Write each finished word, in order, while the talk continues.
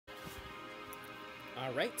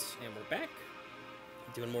Alright, and we're back.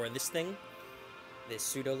 Doing more of this thing. This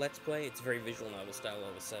pseudo Let's Play. It's very visual novel style all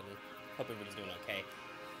of a sudden. Hope everybody's doing okay.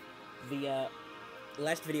 The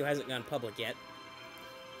last video hasn't gone public yet,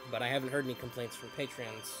 but I haven't heard any complaints from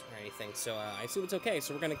Patreons or anything, so I assume it's okay,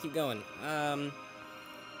 so we're gonna keep going.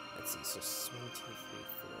 Let's see, so 1, 2, 3,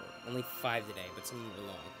 4. Only 5 today, but some of them are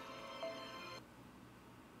long.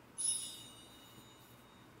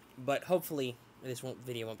 But hopefully, this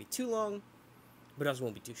video won't be too long, but also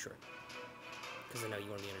won't be too short. Because I know you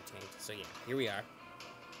want to be entertained. So yeah, here we are.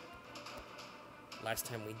 Last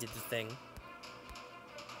time we did the thing.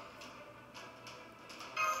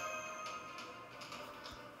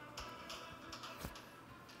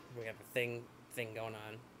 We got the thing going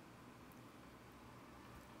on.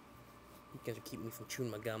 You guys are keeping me from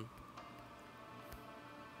chewing my gum.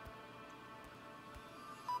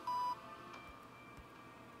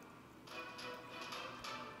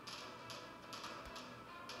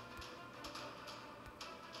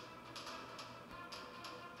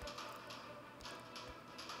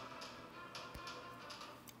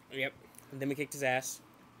 Yep. And then we kicked his ass.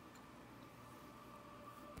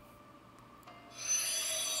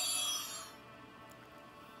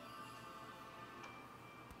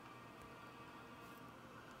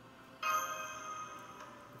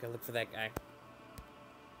 We gotta look for that guy.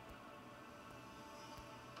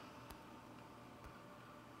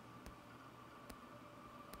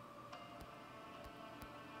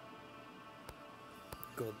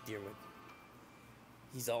 Gold Deerwood.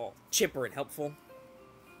 He's all chipper and helpful.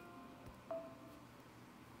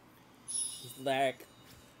 He's like,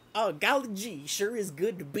 oh, golly gee, sure is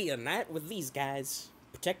good to be a knight with these guys.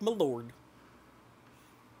 Protect my lord.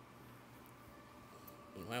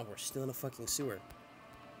 Wow, we're still in a fucking sewer.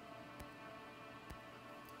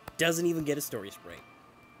 Doesn't even get a story sprite.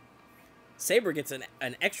 Saber gets an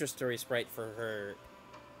extra story sprite for her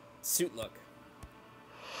suit look.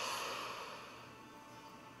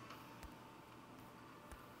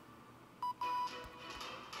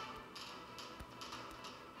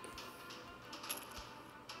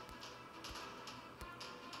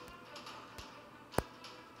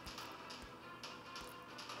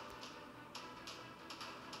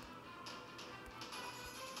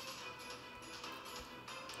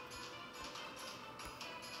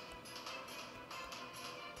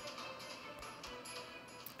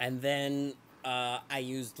 And then I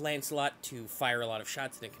used Lancelot to fire a lot of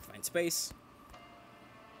shots in a confined space.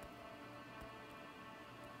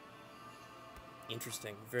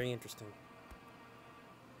 Interesting. Very interesting.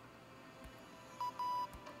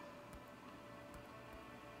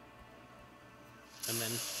 And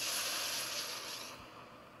then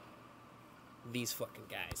these fucking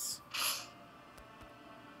guys.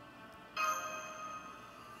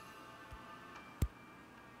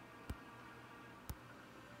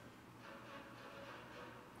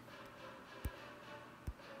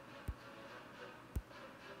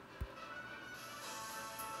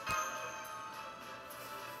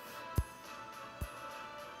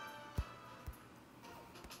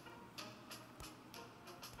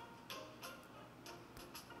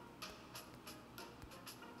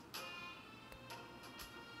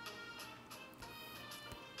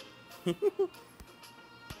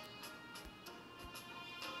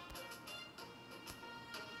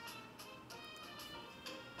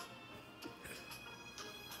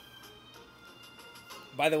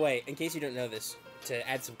 By the way, in case you don't know this, to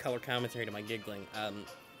add some color commentary to my giggling,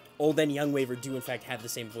 Old and Young Waver do in fact have the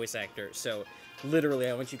same voice actor, so literally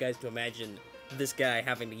I want you guys to imagine this guy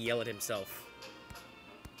having to yell at himself.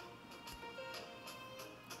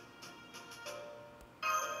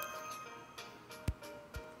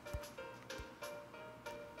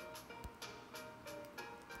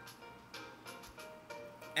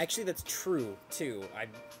 Actually, that's true, too.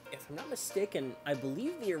 If I'm not mistaken, I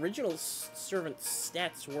believe the original servant's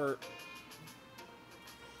stats were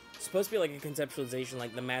supposed to be like a conceptualization,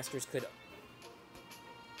 like the masters could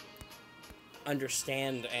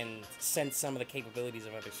understand and sense some of the capabilities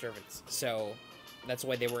of other servants. So that's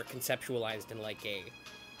why they were conceptualized in like a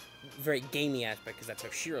very gamey aspect, because that's how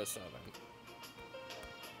Shiro saw them.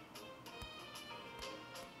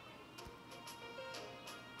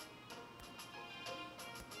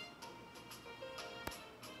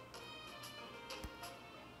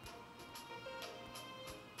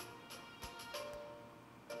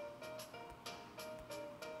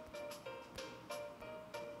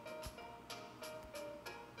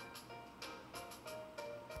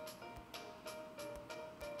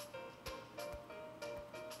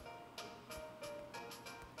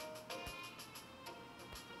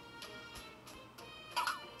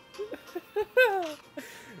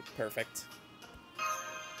 Perfect.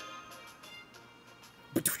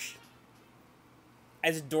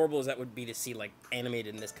 as adorable as that would be to see, like,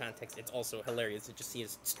 animated in this context, it's also hilarious to just see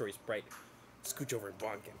his story sprite scooch over and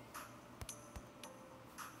bonk him.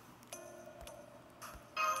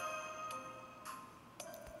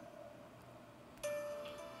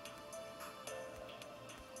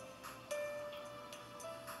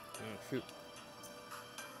 Oh, shoot.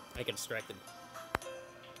 I get distracted.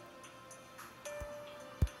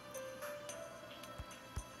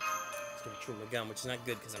 It's gonna chew my gum, which is not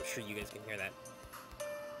good because I'm sure you guys can hear that.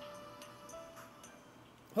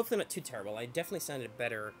 Hopefully not too terrible. I definitely sounded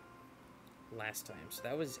better last time. So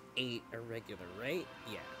that was 8 irregular, right?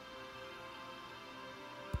 Yeah.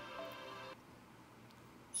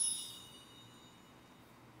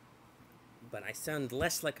 But I sound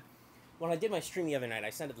less like... When I did my stream the other night,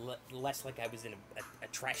 I sounded less like I was in a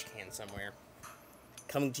trash can somewhere.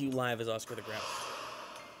 Coming to you live as Oscar the Grouch.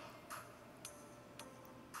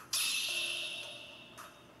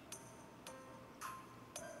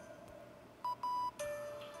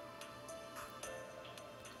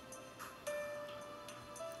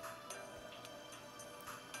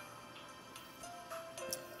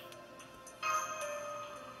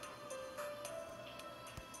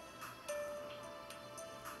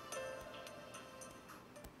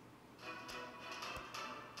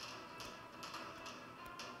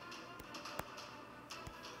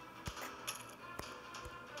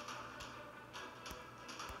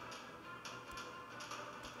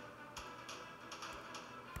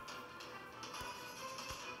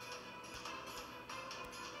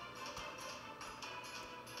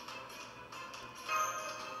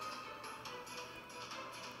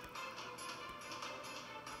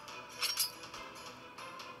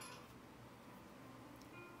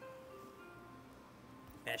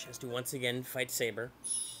 Ash has to once again fight Saber.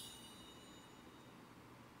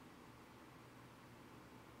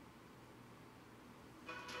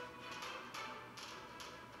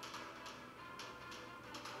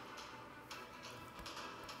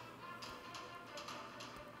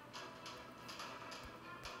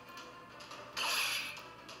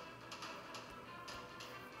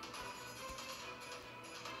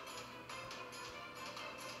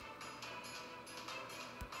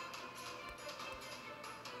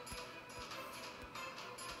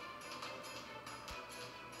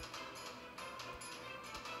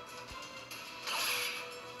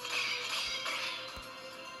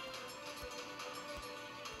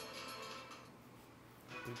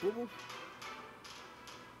 Oh,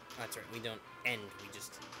 that's right, we don't end, we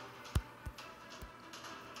just...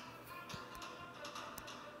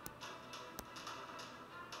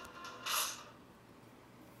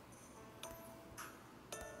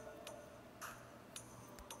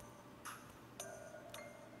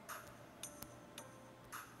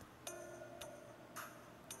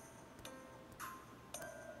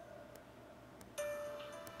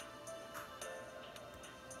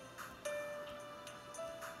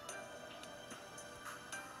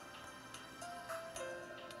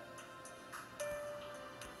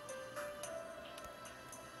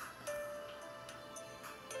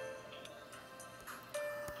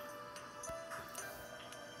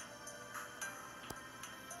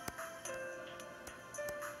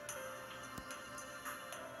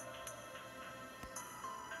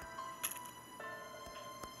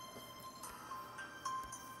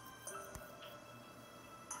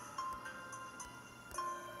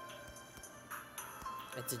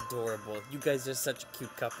 That's adorable. You guys are such a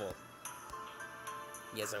cute couple.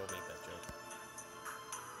 Yes, I will make that joke.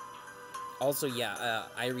 Also, yeah,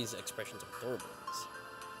 Irie's expressions are adorable in this.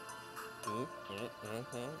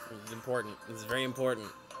 This is important. This is very important.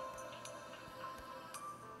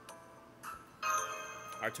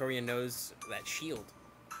 Artoria knows that shield.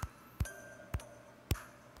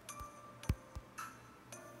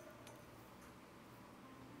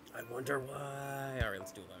 I wonder why. Alright,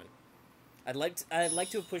 let's do 11. I'd like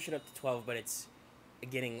to push it up to 12, but it's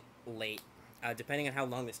getting late. Depending on how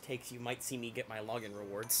long this takes, you might see me get my login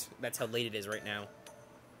rewards. That's how late it is right now.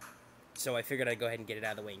 So I figured I'd go ahead and get it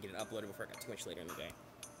out of the way and get it uploaded before it got too much later in the day.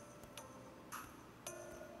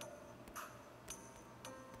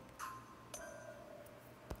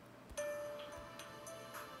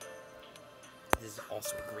 This is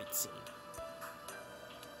also a great scene.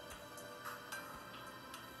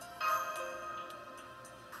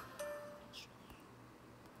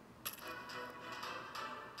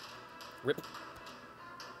 Rip.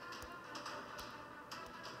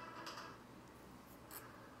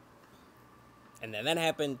 And then that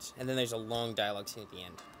happened, and then there's a long dialogue scene at the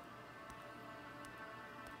end.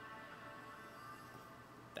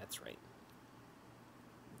 That's right.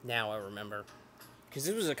 Now I remember. Because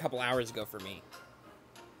this was a couple hours ago for me.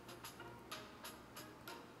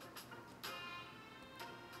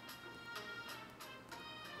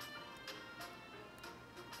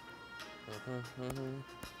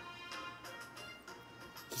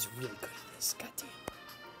 He's really good at this, goddamn.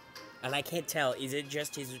 And I can't tell, is it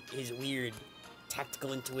just his weird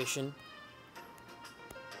tactical intuition?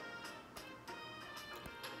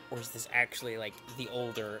 Or is this actually, like, the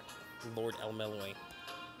older Lord El-Melloi?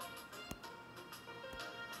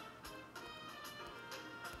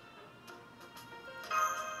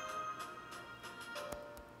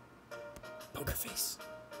 Poker face.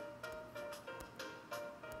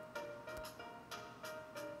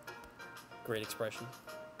 Great expression.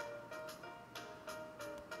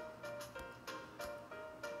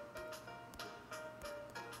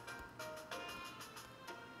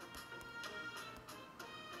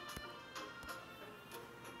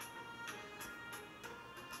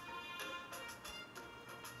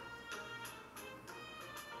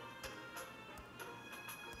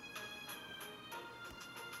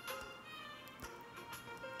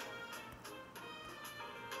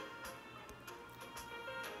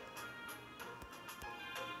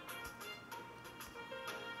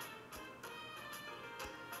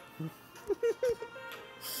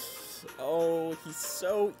 Oh, he's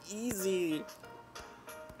so easy.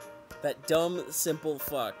 That dumb, simple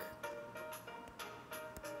fuck.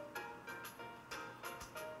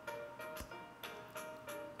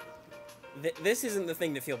 This isn't the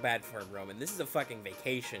thing to feel bad for him, Roman. This is a fucking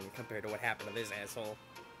vacation compared to what happened to this asshole.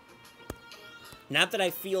 Not that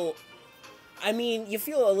I feel... I mean, you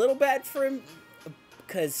feel a little bad for him,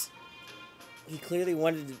 because he clearly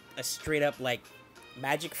wanted a straight-up, like,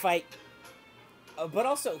 magic fight. But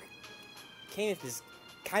also, Kayneth is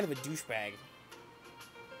kind of a douchebag.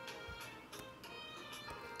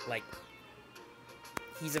 Like,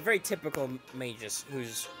 he's a very typical magus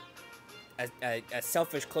who's a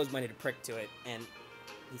selfish, closed-minded prick to it, and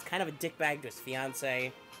he's kind of a dickbag to his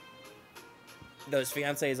fiancée. Though his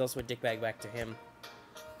fiancée is also a dickbag back to him.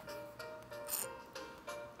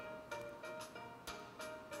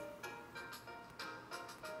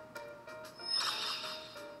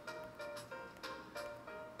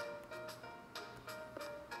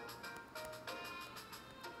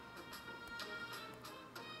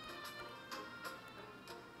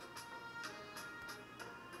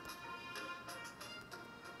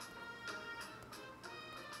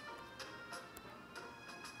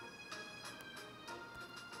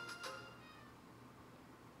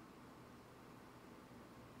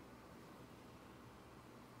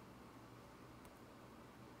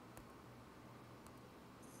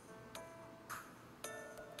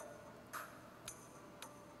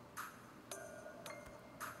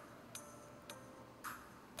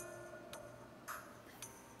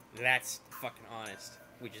 That's fucking honest,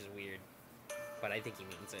 which is weird, but I think he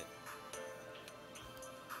means it.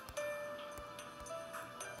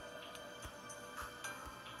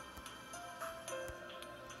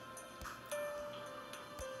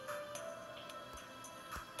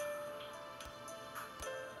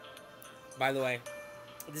 By the way,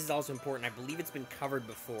 this is also important. I believe it's been covered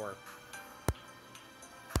before,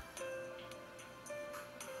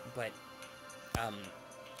 but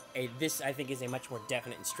this, I think, is a much more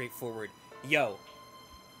definite and straightforward, yo,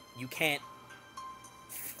 you can't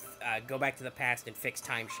go back to the past and fix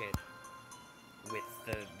time shit with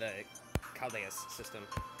the Chaldeus system.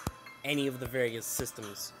 Any of the various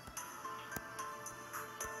systems.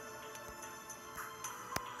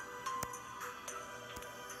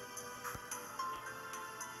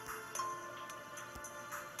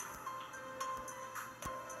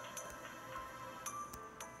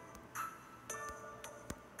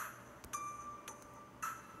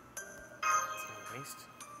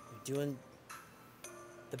 You're doing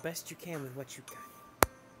the best you can with what you got.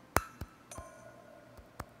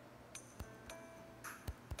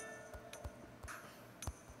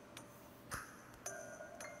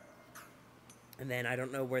 And then I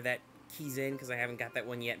don't know where that key's in because I haven't got that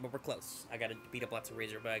one yet, but we're close. I gotta beat up lots of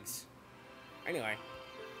razor bugs. Anyway,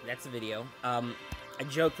 that's the video. I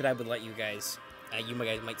joked that I would let you guys, you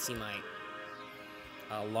guys might see my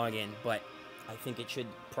login, but I think it should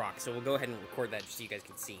proc, so we'll go ahead and record that just so you guys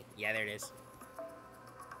can see. Yeah, there it is.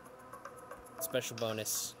 Special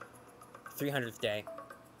bonus. 300th day.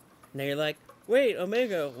 Now you're like, wait,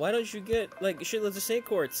 Omega, why don't you get, like, shitloads of snake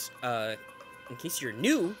quartz? In case you're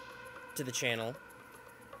new to the channel,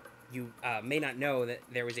 you may not know that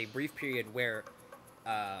there was a brief period where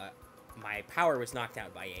my power was knocked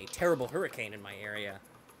out by a terrible hurricane in my area,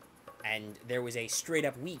 and there was a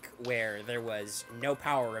straight-up week where there was no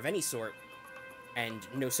power of any sort, and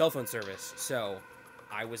no cell phone service, so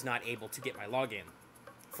I was not able to get my login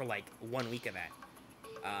for like 1 week of that.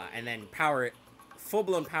 And then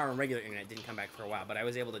full-blown power and regular internet didn't come back for a while, but I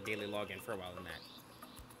was able to daily log in for a while in that.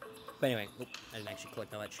 But anyway, I didn't actually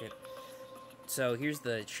collect all that shit. So here's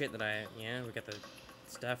the shit that yeah, we got the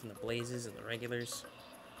stuff and the blazes and the regulars.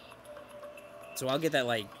 So I'll get that,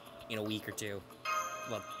 like, in a week or two.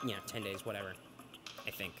 Well, 10 days, whatever.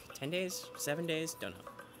 I think. 10 days? 7 days? Don't know.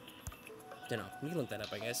 Don't know. We can look that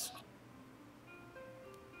up, I guess.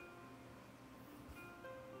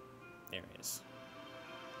 There it is.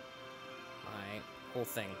 My whole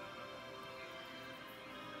thing.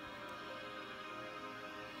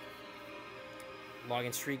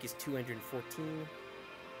 Login streak is 214.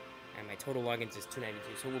 And my total logins is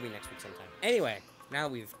 292, so we'll be next week sometime. Anyway, now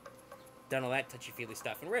we've done all that touchy-feely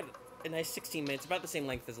stuff, and we're at a nice 16 minutes, about the same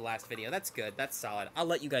length as the last video. That's good. That's solid. I'll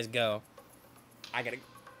let you guys go. I gotta...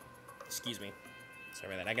 Excuse me.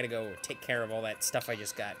 Sorry about that. I gotta go take care of all that stuff I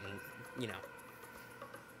just got, and,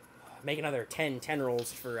 make another 10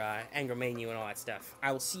 rolls for El-Melloi and all that stuff.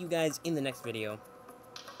 I will see you guys in the next video.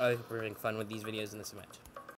 I hope we're having fun with these videos in this event.